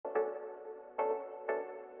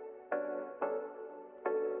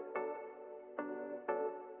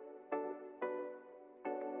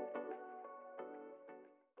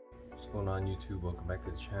What's going on YouTube? Welcome back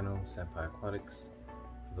to the channel, Senpai Aquatics.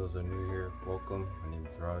 For those that are new here, welcome. My name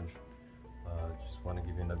is Raj. Just want to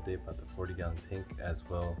give you an update about the 40-gallon tank, as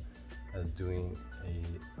well as doing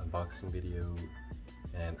a unboxing video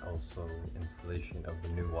and also installation of the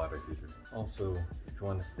new water heater. Also, if you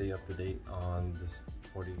want to stay up to date on this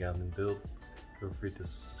 40-gallon build, feel free to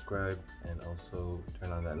subscribe and also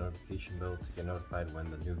turn on that notification bell to get notified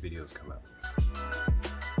when the new videos come out.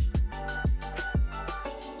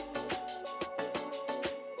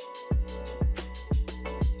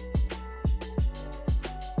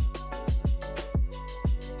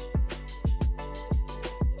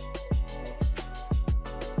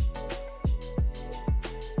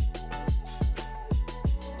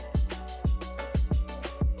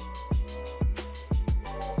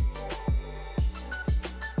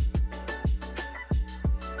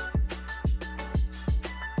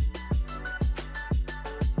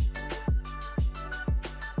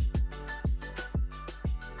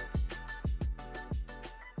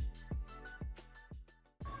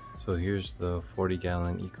 So here's the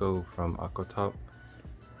 40-gallon Eco from AQUATOP.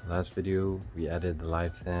 Last video we added the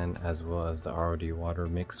live sand as well as the ROD water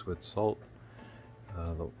mixed with salt.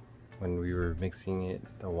 When we were mixing it,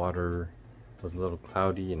 the water was a little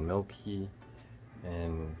cloudy and milky,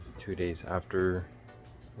 and 2 days after,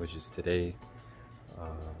 which is today,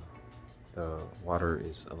 the water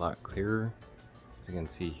is a lot clearer, as you can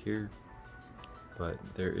see here, but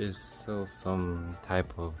there is still some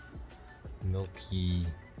type of milky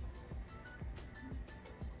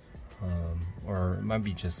or it might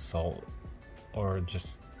be just salt or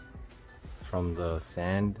just from the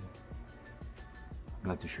sand. I'm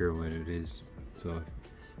not too sure what it is, so if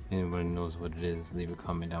anyone knows what it is, leave a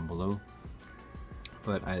comment down below.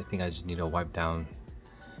 But I think I just need to wipe down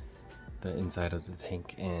the inside of the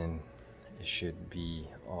tank and it should be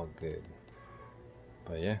all good.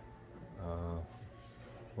 But yeah,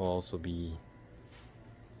 we'll also be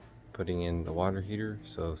putting in the water heater,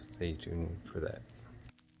 so stay tuned for that.